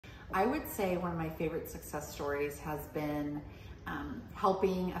I would say one of my favorite success stories has been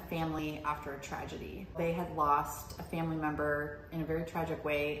helping a family after a tragedy. They had lost a family member in a very tragic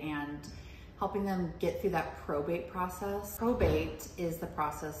way and helping them get through that probate process. Probate is the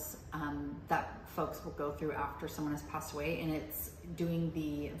process that folks will go through after someone has passed away, and it's doing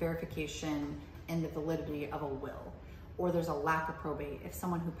the verification and the validity of a will. Or there's a lack of probate if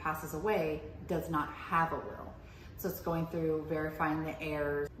someone who passes away does not have a will. So it's going through verifying the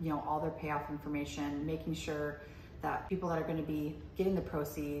heirs, all their payoff information, making sure that people that are going to be getting the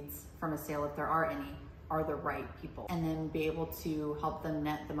proceeds from a sale, if there are any, are the right people. And then be able to help them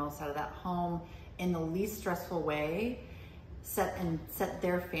net the most out of that home in the least stressful way, set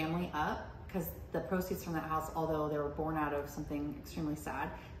their family up, because the proceeds from that house, although they were born out of something extremely sad,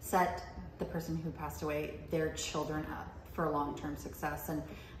 set the person who passed away, their children up for long-term success. And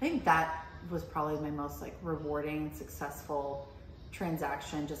I think that was probably my most rewarding, successful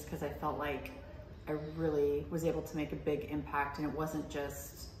transaction, just because I felt like I really was able to make a big impact, and it wasn't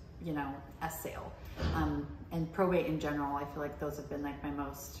just, a sale. And probate in general, I feel like those have been my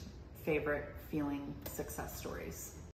most favorite feeling success stories.